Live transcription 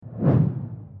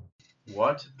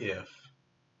What if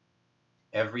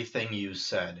everything you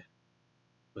said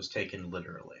was taken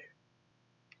literally?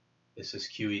 This is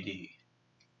QED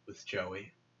with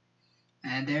Joey.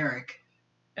 And Eric.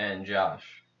 And Josh.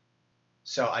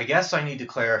 So I guess I need to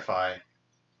clarify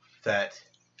that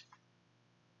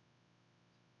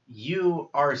you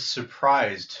are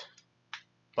surprised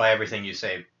by everything you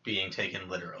say being taken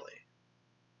literally.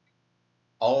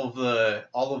 All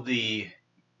of the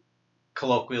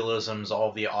colloquialisms, all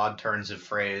of the odd turns of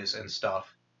phrase and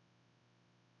stuff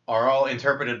are all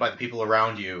interpreted by the people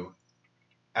around you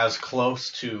as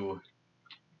close to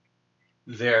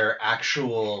their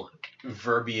actual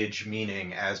verbiage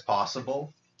meaning as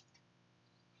possible.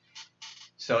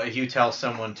 So if you tell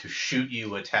someone to shoot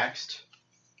you a text,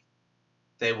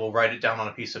 they will write it down on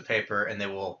a piece of paper and they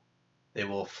will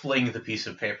fling the piece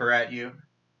of paper at you.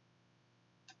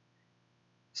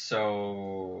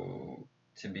 So,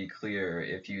 to be clear,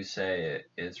 if you say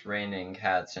it's raining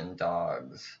cats and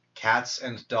dogs... Cats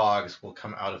and dogs will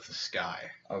come out of the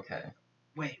sky. Okay.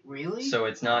 Wait, really? So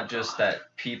it's not just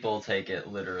that people take it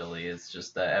literally, it's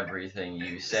just that everything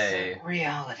you say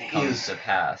reality comes to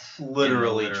pass.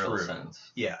 Literally in the literal true.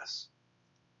 sense. Yes.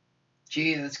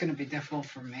 Gee, that's going to be difficult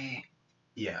for me.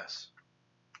 Yes.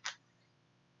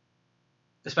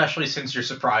 Especially since you're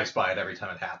surprised by it every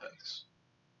time it happens.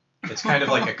 It's kind of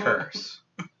like a curse.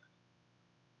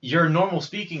 Your normal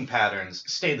speaking patterns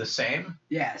stay the same.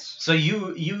 Yes. So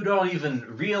you don't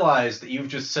even realize that you've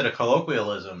just said a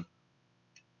colloquialism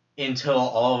until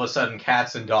all of a sudden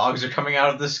cats and dogs are coming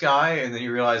out of the sky, and then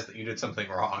you realize that you did something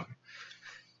wrong.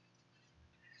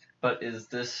 But is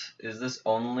this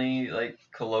only like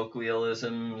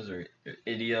colloquialisms or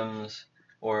idioms,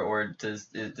 or does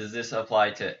this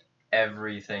apply to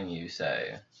everything you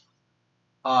say?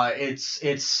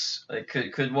 It's like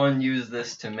could one use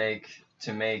this to make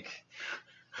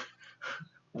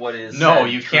what is no,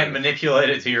 said you true? can't manipulate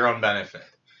it to your own benefit.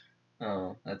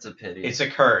 Oh, that's a pity. It's a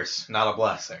curse, not a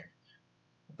blessing.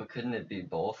 But couldn't it be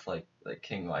both, like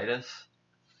King Midas?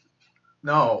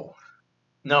 No,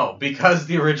 because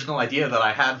the original idea that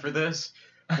I had for this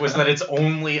was that it's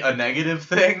only a negative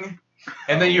thing,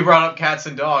 and then you brought up cats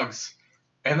and dogs,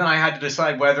 and then I had to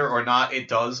decide whether or not it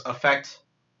does affect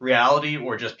reality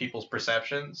or just people's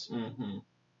perceptions. Mm-hmm.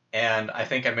 And I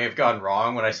think I may have gone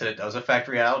wrong when I said it does affect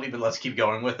reality, but let's keep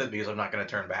going with it because I'm not going to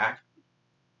turn back.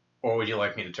 Or would you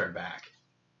like me to turn back?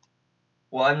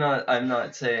 Well, I'm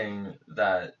not saying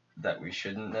that we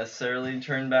shouldn't necessarily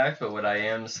turn back, but what I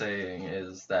am saying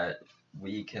is that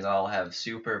we can all have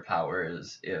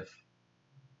superpowers if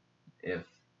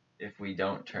we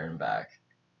don't turn back.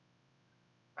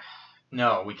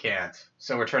 No, we can't.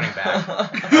 So we're turning back.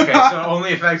 Okay, so it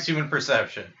only affects human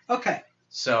perception. Okay.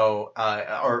 So,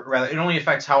 or rather, it only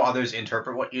affects how others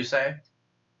interpret what you say.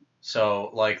 So,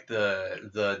 like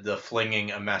the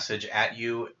flinging a message at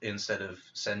you instead of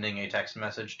sending a text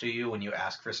message to you when you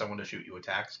ask for someone to shoot you a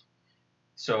text.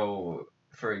 So,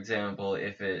 for example,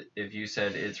 if you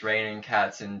said it's raining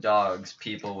cats and dogs,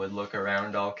 people would look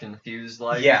around all confused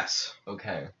like? Yes.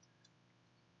 Okay.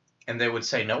 And they would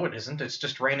say, no, it isn't. It's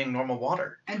just raining normal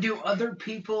water. And do other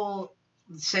people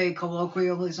say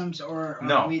colloquialisms, or are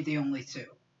No. we the only two?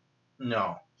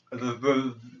 No.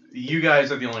 You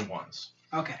guys are the only ones.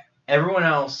 Okay. Everyone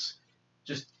else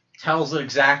just tells it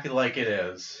exactly like it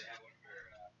is.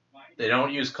 They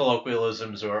don't use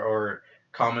colloquialisms or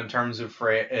common turns of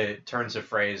phrase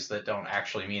that don't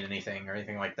actually mean anything or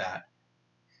anything like that.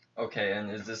 Okay,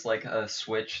 and is this like a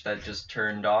switch that just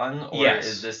turned on? Or Yes.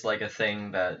 is this like a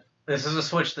thing that... This is a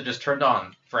switch that just turned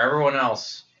on for everyone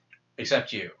else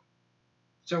except you.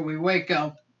 So we wake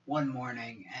up one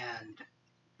morning and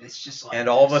it's just like... And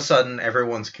all of a sudden,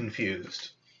 everyone's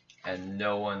confused. And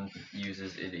no one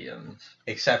uses idioms.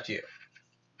 Except you.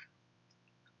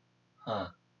 Huh.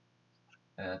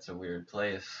 That's a weird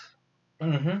place.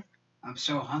 Mm-hmm. I'm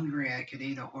so hungry I could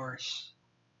eat a horse.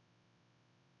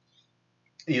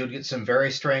 You would get some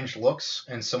very strange looks,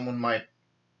 and someone might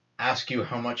ask you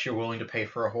how much you're willing to pay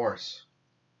for a horse.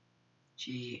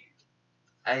 Gee.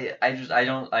 I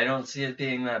don't see it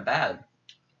being that bad.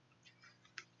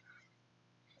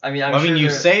 I mean,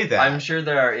 you say that. I'm sure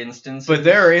there are instances. But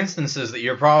there are instances that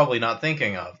you're probably not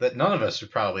thinking of, that none of us are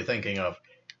probably thinking of,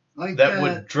 Like that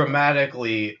would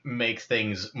dramatically make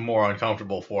things more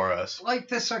uncomfortable for us. Like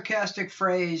the sarcastic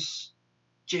phrase,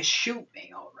 just shoot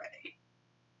me already.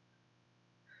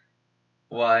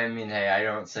 Well, I mean, hey, I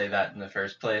don't say that in the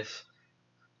first place.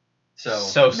 So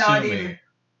sue Not me. even-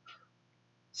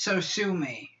 So sue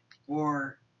me.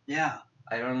 Or, yeah.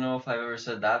 I don't know if I've ever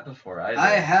said that before either.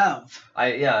 I have.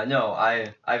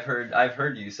 I've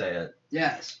heard you say it.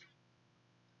 Yes.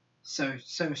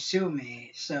 So sue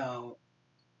me. So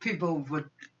people would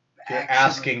You're actually,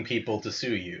 asking people to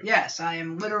sue you. Yes, I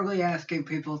am literally asking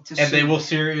people to sue And they will me.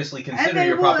 seriously And consider they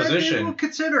your will- and proposition. they will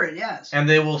consider it, yes. And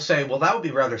they will say, well, that would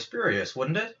be rather spurious,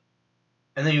 wouldn't it?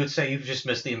 And then you would say, you've just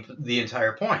missed the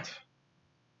entire point.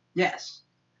 Yes.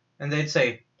 And they'd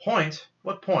say, point?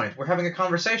 What point? We're having a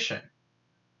conversation.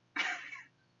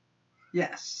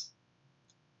 Yes.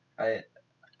 I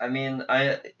mean,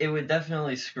 it would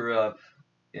definitely screw up,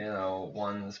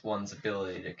 one's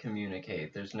ability to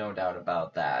communicate. There's no doubt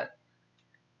about that.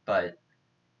 But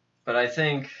I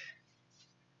think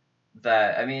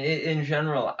that, I mean, in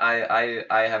general, I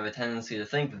have a tendency to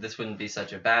think that this wouldn't be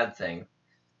such a bad thing.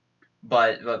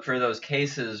 But for those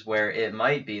cases where it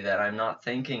might be that I'm not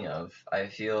thinking of, I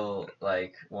feel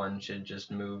like one should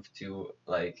just move to,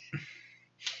 like,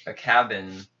 a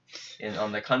cabin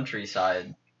on the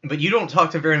countryside. But you don't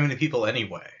talk to very many people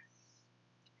anyway.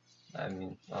 I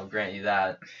mean, I'll grant you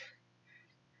that.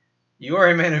 You are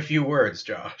a man of few words,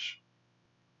 Josh.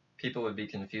 People would be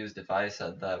confused if I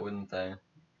said that, wouldn't they?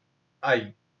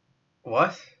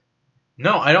 What?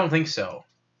 No, I don't think so.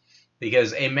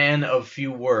 Because a man of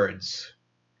few words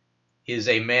is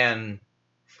a man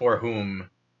for whom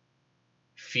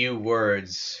few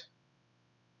words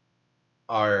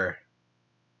are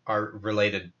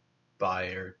related by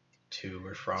or to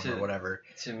or from or whatever.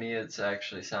 To me, it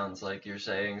actually sounds like you're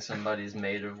saying somebody's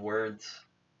made of words.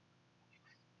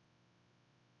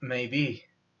 Maybe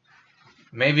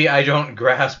I don't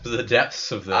grasp the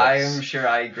depths of this. I am sure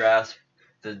I grasp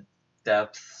the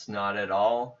depths not at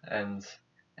all, and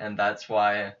that's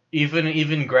why.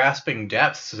 Even grasping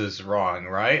depths is wrong,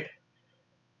 right?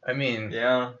 I mean,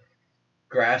 yeah.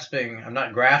 I'm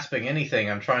not grasping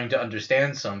anything. I'm trying to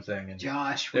understand something. And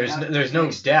Josh, there's no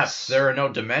depths. There are no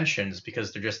dimensions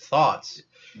because they're just thoughts.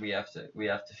 We have to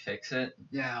fix it.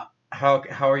 Yeah. How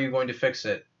are you going to fix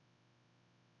it?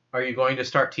 Are you going to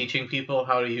start teaching people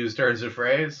how to use turns of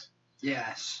phrase?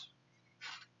 Yes.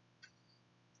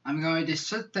 I'm going to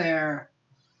sit there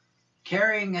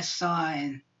carrying a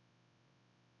sign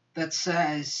that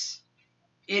says,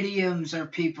 idioms are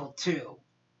people too.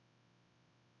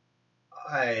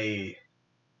 I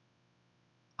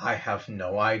have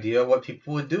no idea what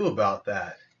people would do about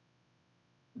that.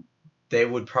 They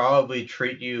would probably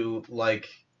treat you like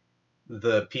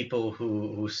the people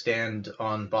who stand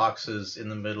on boxes in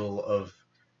the middle of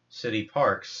city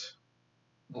parks.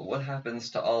 But what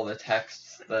happens to all the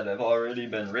texts that have already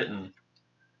been written?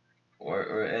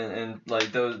 And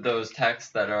like those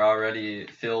texts that are already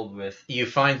filled with... You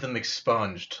find them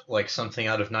expunged, like something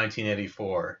out of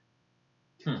 1984.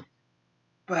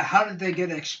 But how did they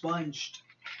get expunged?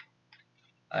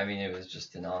 I mean, it was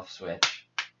just an off switch.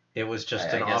 It was just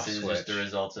an I guess off it was switch. just the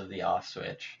result of the off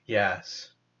switch. Yes.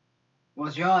 Well,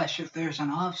 Josh, if there's an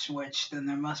off switch, then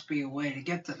there must be a way to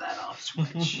get to that off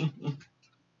switch.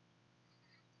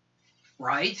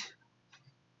 Right?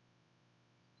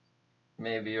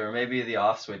 Maybe the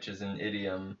off switch is an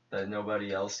idiom that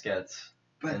nobody else gets,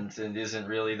 and isn't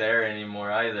really there anymore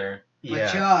either.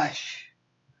 But Josh,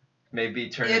 maybe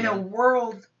turning in a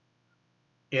world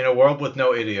with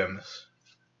no idioms,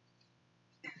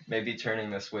 maybe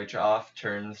turning the switch off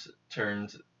turns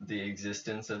the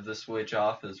existence of the switch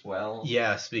off as well.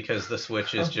 Yes, because the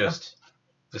switch is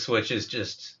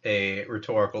just a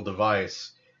rhetorical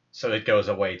device, so it goes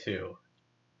away too.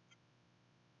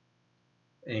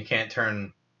 And you can't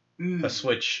turn a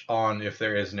switch on if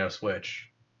there is no switch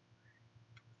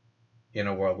in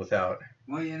a world without.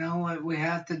 Well, you know what we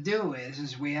have to do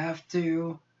is we have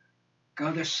to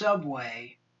go to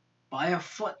Subway, buy a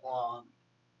footlong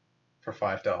for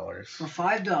 $5. For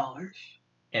 $5.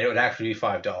 And it would actually be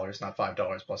 $5, not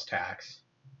 $5 plus tax.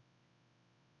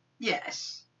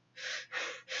 Yes.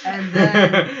 And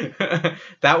then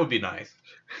that would be nice.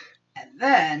 And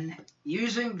then,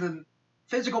 using the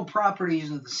physical properties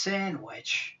of the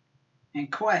sandwich in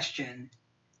question,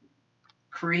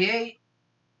 create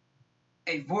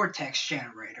a vortex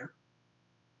generator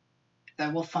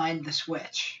that will find the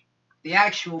switch. The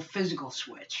actual physical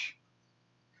switch.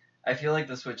 I feel like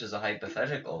the switch is a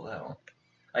hypothetical, though.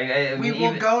 We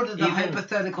will go to the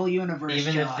hypothetical universe,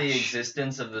 even Josh. if the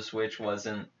existence of the switch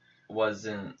wasn't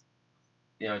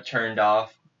turned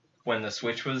off when the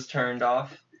switch was turned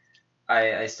off,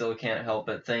 I still can't help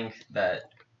but think that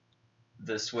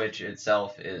the switch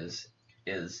itself is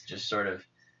just sort of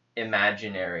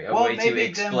imaginary, a way to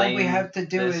explain. Then what we have to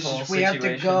do is we have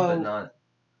to go. But not...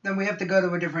 Then we have to go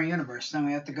to a different universe. Then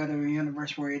we have to go to a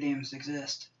universe where idioms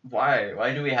exist. Why?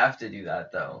 Why do we have to do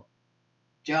that, though?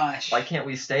 Josh. Why can't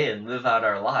we stay and live out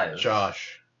our lives?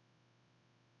 Josh,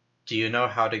 do you know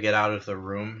how to get out of the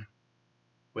room?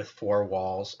 with 4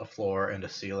 walls, a floor, and a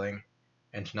ceiling,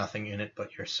 and nothing in it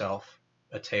but yourself,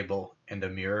 a table, and a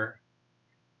mirror?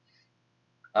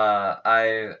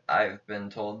 I've been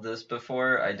told this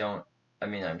before. I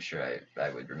mean, I'm sure I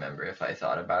would remember if I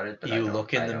thought about it, but You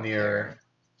look in I the don't mirror. care.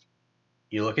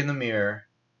 You look in the mirror,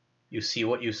 you see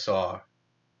what you saw,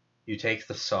 you take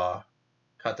the saw,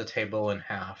 cut the table in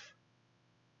half,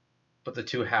 put the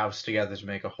 2 halves together to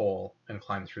make a hole, and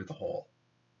climb through the hole.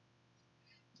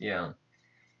 Yeah.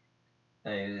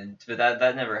 But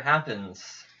that never happens.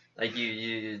 Like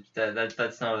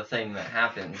that's not a thing that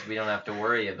happens. We don't have to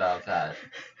worry about that.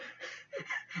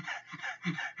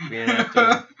 We don't have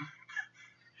to.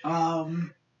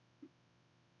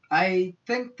 I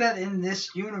think that in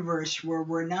this universe where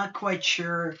we're not quite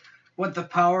sure what the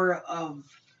power of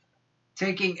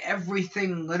taking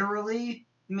everything literally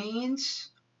means,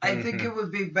 I think it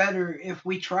would be better if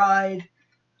we tried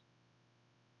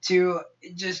to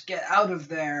just get out of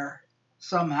there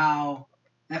somehow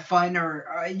and find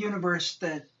a universe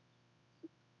that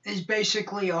is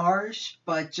basically ours,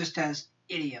 but just has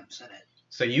idioms in it.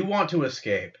 So you want to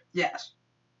escape, Yes.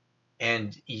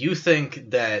 and you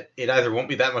think that it either won't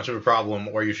be that much of a problem,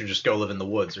 or you should just go live in the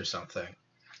woods or something.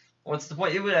 What's the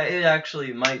point? It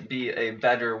actually might be a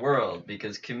better world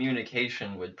because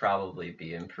communication would probably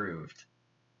be improved.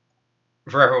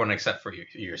 For everyone except for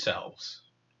yourselves.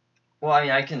 Well, I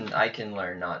mean, I can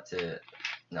learn not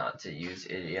to use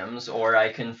idioms, or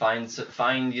I can find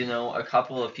a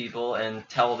couple of people and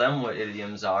tell them what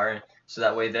idioms are, so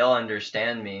that way they'll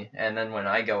understand me, and then when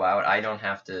I go out, I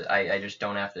just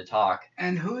don't have to talk.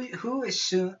 And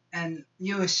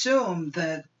you assume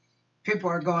that people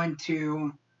are going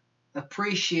to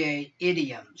appreciate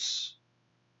idioms.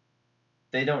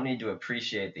 They don't need to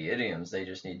appreciate the idioms, they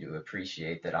just need to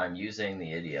appreciate that I'm using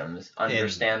the idioms,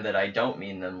 understand that I don't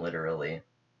mean them literally,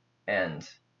 and...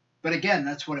 But again,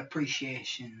 that's what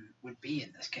appreciation would be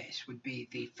in this case, would be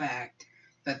the fact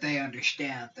that they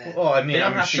understand that... Well, I mean, they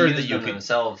don't I'm have sure to that use you them could...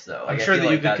 themselves, though. I'm Like, sure I feel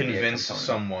that you like could that'd be a convince component.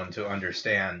 someone to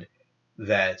understand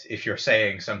that if you're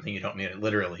saying something, you don't mean it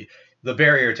literally. The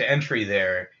barrier to entry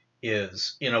there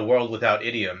is in a world without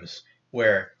idioms,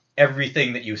 where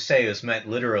everything that you say is meant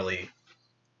literally.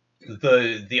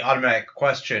 The automatic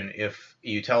question, if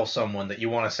you tell someone that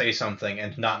you want to say something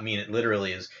and not mean it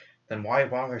literally, is then why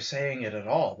bother saying it at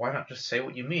all? Why not just say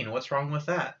what you mean? What's wrong with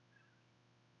that?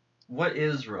 What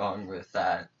is wrong with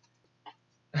that?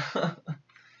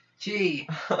 Gee,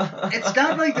 it's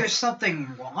not like there's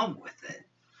something wrong with it.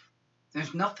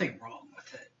 There's nothing wrong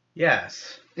with it.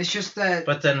 Yes. It's just that...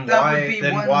 But then that would be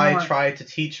one why more... try to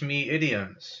teach me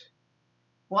idioms?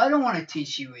 Well, I don't want to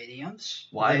teach you idioms.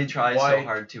 Why try so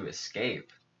hard to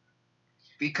escape?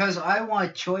 Because I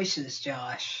want choices,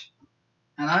 Josh.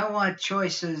 And I want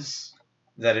choices...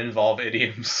 that involve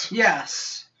idioms.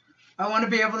 Yes. I want to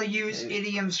be able to use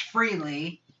idioms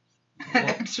freely and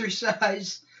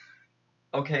exercise...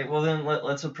 Okay, well then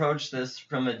let's approach this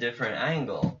from a different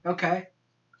angle. Okay.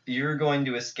 You're going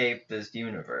to escape this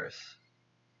universe.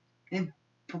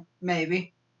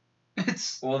 Maybe.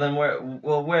 It's... Well then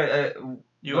where...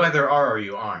 You either are or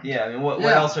you aren't. Yeah, I mean, what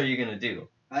else are you gonna do?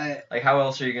 Like, how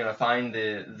else are you gonna find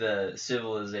the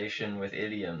civilization with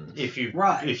idioms? If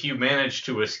you manage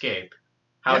to escape,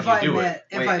 how if do you do it?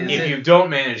 If you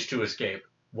don't manage to escape,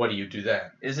 what do you do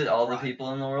then? Is it all the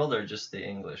people in the world or just the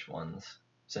English ones?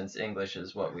 Since English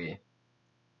is what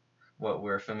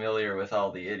we're familiar with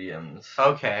all the idioms.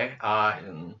 Okay.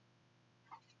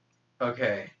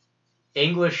 Okay.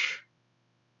 English.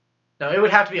 No, it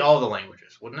would have to be all the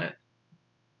languages, wouldn't it?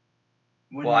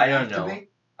 Well, I don't know.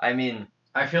 I mean,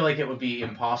 I feel like it would be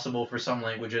impossible for some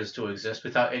languages to exist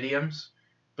without idioms,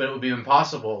 but it would be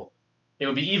impossible. It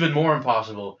would be even more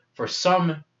impossible for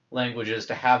some languages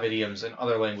to have idioms and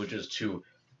other languages to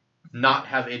not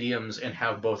have idioms and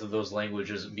have both of those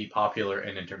languages be popular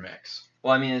and intermix.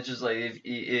 Well, I mean, it's just like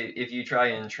if you try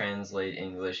and translate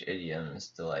English idioms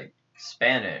to like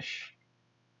Spanish,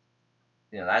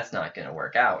 that's not going to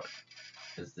work out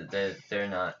because they're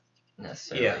not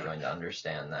necessarily going to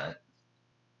understand that.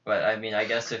 But I mean, I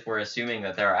guess if we're assuming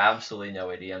that there are absolutely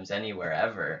no idioms anywhere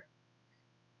ever,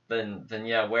 then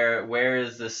yeah, where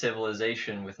is the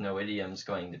civilization with no idioms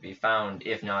going to be found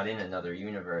if not in another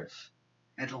universe?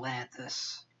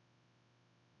 Atlantis.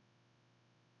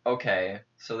 Okay,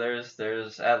 so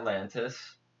there's Atlantis.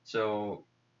 So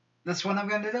that's what I'm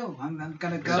gonna do. I'm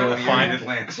gonna go. So find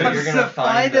Atlantis. So you're gonna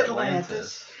find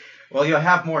Atlantis. Well, you'll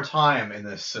have more time in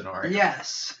this scenario.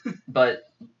 Yes.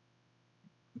 But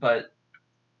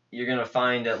you're gonna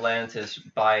find Atlantis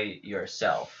by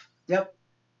yourself. Yep.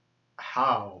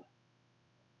 How?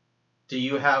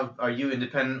 Are you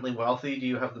independently wealthy? Do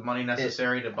you have the money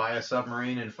necessary to buy a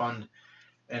submarine and fund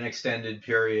an extended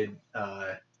period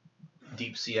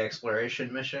deep sea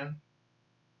exploration mission?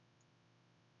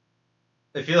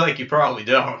 I feel like you probably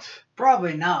don't.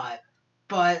 Probably not.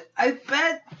 But I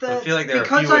bet that I feel like there are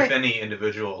because few, if any,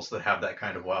 individuals that have that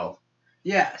kind of wealth.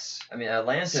 Yes. I mean,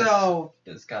 Atlantis So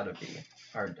has got to be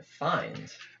hard to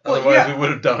find. Well, Otherwise, yeah. we would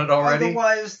have done it already.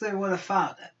 otherwise they would have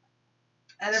found it.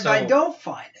 And if So- I don't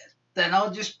find it, then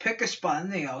I'll just pick a spot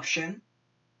in the ocean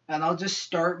and I'll just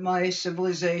start my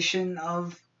civilization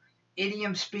of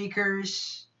idiom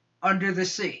speakers under the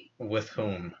sea. With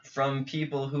whom? From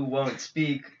people who won't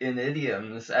speak in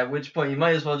idioms, at which point you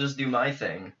might as well just do my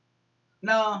thing.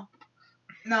 No,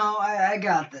 I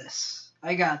got this.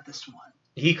 I got this one.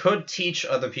 He could teach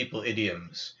other people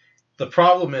idioms. The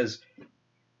problem is,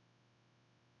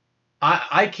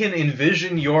 I can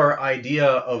envision your idea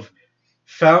of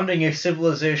founding a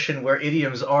civilization where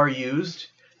idioms are used.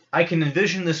 I can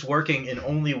envision this working in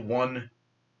only one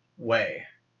way.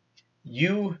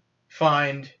 You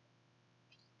find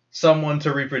someone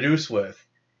to reproduce with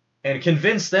and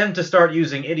convince them to start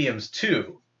using idioms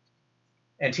too,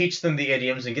 and teach them the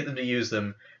idioms and get them to use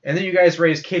them, and then you guys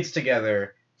raise kids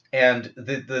together, and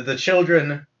the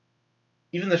children,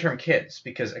 even the term kids,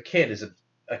 because a kid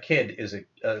is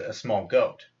a small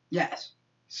goat. Yes.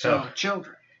 So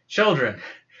Children.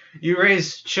 You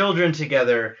raise children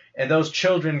together, and those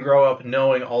children grow up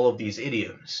knowing all of these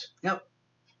idioms. Yep.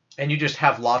 And you just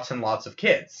have lots and lots of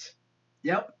kids.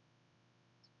 Yep.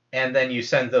 And then you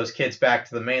send those kids back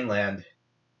to the mainland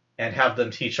and have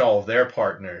them teach all of their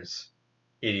partners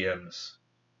idioms.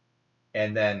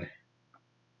 And then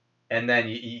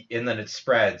it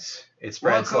spreads. It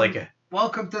spreads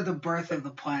Welcome to the birth of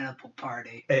the Pineapple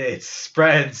Party. it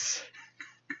spreads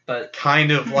But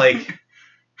kind of like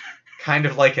an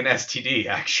STD,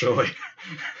 actually.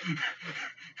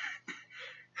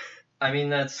 I mean,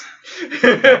 that's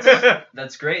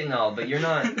great and all, but you're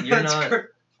not under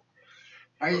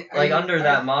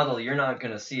that model. You're not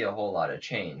gonna see a whole lot of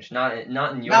change. Not in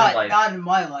your life. Not in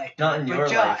my life. Not in your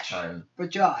Josh, lifetime.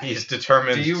 But Josh. He's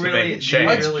determined Do you to really, make a do you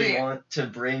change. really want to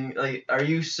bring? Like, are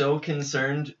you so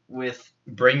concerned with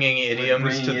Bringing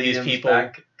idioms to these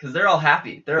people. Because they're all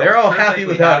happy. They're all happy perfectly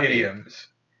without happy. idioms.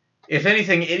 If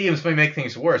anything, idioms may make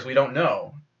things worse. We don't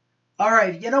know. All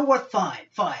right, you know what? Fine.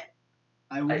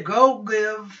 I will go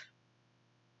live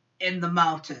in the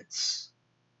mountains,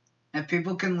 and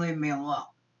people can leave me alone.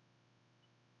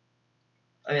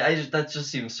 I mean, that just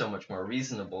seems so much more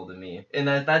reasonable to me. And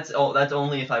that's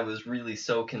only if I was really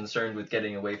so concerned with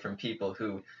getting away from people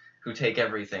who take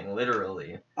everything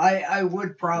literally. I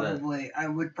would probably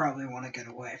want to get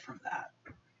away from that.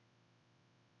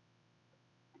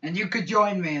 And you could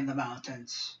join me in the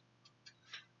mountains.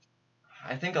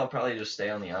 I think I'll probably just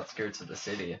stay on the outskirts of the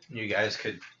city. You guys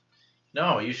could.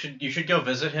 No, you should go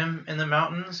visit him in the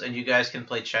mountains, and you guys can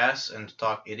play chess and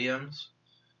talk idioms.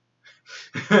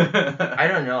 I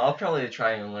don't know. I'll probably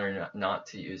try and learn not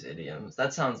to use idioms.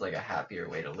 That sounds like a happier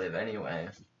way to live anyway.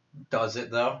 Does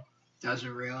it though? Does it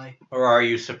really? Or are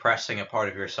you suppressing a part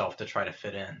of yourself to try to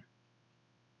fit in?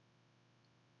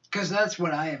 Because that's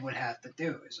what I would have to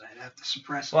do. Is I'd have to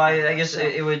suppress. Well, I guess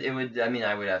myself. it would. I mean,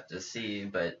 I would have to see,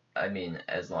 but I mean,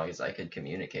 as long as I could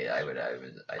communicate, I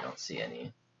don't see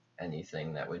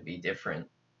anything that would be different.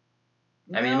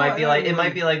 I mean, it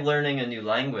might be like learning a new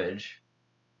language.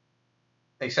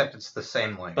 Except it's the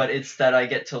same language. But it's that I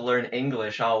get to learn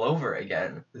English all over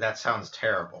again. That sounds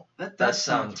terrible. That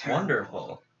sounds terrible.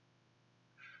 wonderful.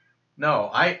 No,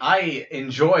 I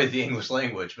enjoy the English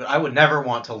language, but I would never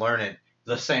want to learn it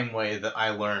the same way that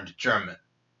I learned German.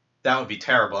 That would be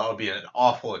terrible. That would be an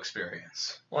awful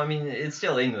experience. Well, I mean, it's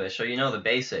still English, so you know the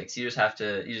basics. You just have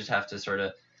to sort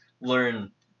of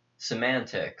learn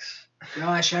semantics.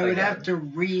 Gosh, I would Again. have to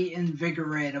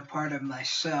reinvigorate a part of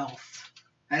myself.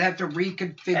 I'd have to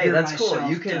reconfigure Hey, that's myself. cool.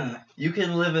 You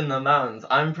can live in the mountains.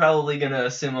 I'm probably gonna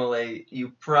assimilate.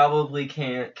 You probably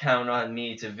can't count on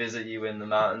me to visit you in the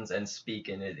mountains and speak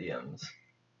in idioms.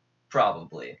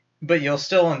 Probably. But you'll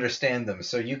still understand them,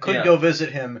 so you could Yeah. go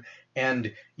visit him,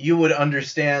 and you would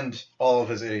understand all of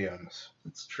his idioms.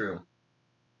 It's true.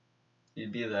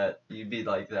 You'd be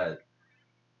like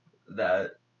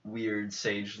that weird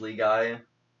sagely guy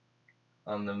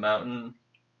on the mountain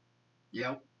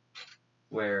Yep.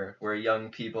 where young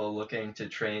people looking to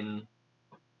train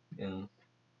in,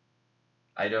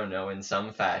 I don't know, in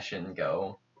some fashion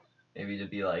go. Maybe to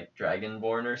be like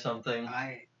Dragonborn or something.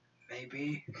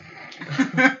 Maybe.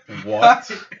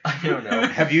 What? I don't know.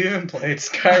 Have you even played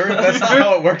Skyrim? That's not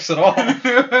how it works at all.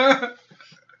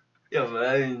 Yeah, but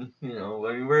I mean,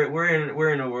 we're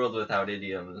in a world without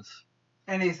idioms.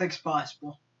 Anything's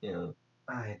possible. You know,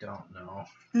 I don't know.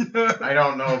 I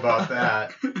don't know about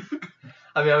that.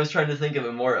 I mean, I was trying to think of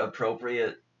a more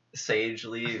appropriate,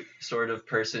 sagely sort of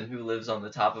person who lives on the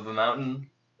top of a mountain,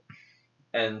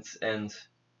 and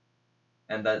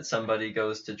that somebody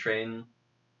goes to train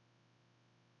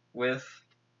with.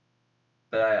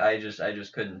 But I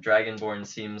just couldn't. Dragonborn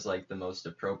seems like the most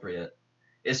appropriate,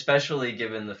 especially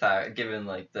given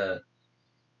like the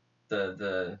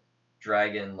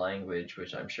dragon language,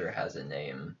 which I'm sure has a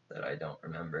name that I don't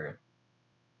remember.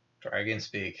 Dragon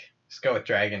speak. Let's go with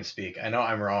dragon speak. I know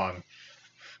I'm wrong.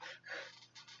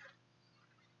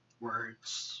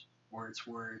 Words.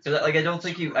 'Cause, like, I don't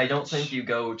think you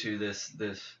go to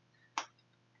this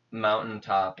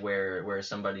mountaintop where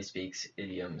somebody speaks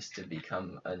idioms to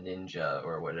become a ninja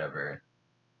or whatever.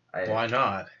 Why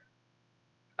not?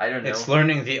 I don't know. It's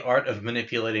learning the art of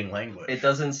manipulating language. It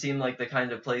doesn't seem like the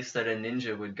kind of place that a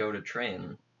ninja would go to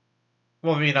train.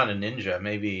 Well, maybe not a ninja.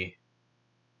 Maybe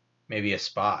a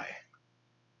spy.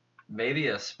 Maybe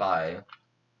a spy.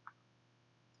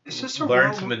 Is this a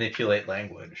Learn world? to manipulate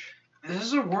language. Is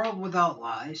this a world without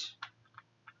lies?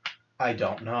 I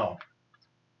don't know.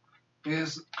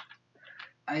 Because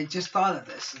I just thought of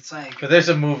this. It's like, But there's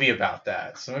a movie about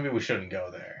that, so maybe we shouldn't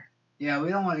go there. yeah, we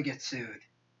don't want to get sued.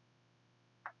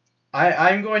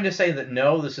 I'm going to say that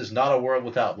no, this is not a world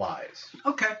without lies.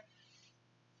 Okay.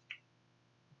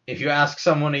 If you ask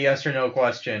someone a yes or no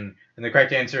question, and the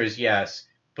correct answer is yes,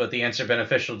 but the answer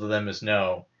beneficial to them is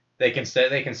no, they can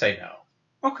say no.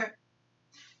 Okay.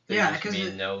 They Yeah, just 'cause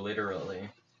mean no, literally.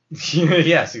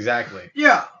 Yes, exactly.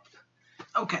 Yeah.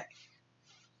 Okay.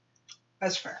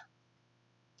 That's fair.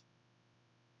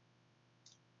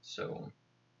 So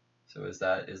is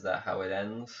that how it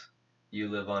ends? You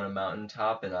live on a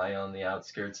mountaintop and I on the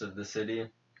outskirts of the city?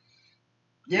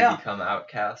 Yeah. We become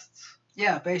outcasts?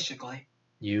 Yeah, basically.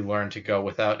 You learn to go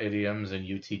without idioms, and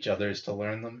you teach others to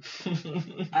learn them.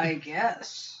 I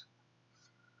guess.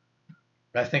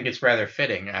 I think it's rather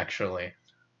fitting, actually.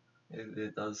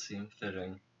 It does seem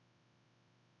fitting.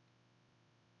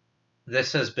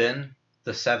 This has been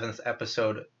the 7th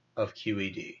episode of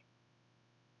QED.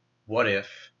 What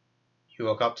if you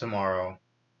woke up tomorrow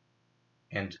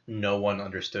and no one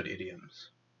understood idioms?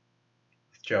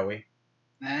 With Joey.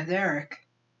 And Eric.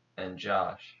 And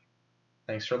Josh.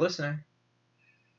 Thanks for listening.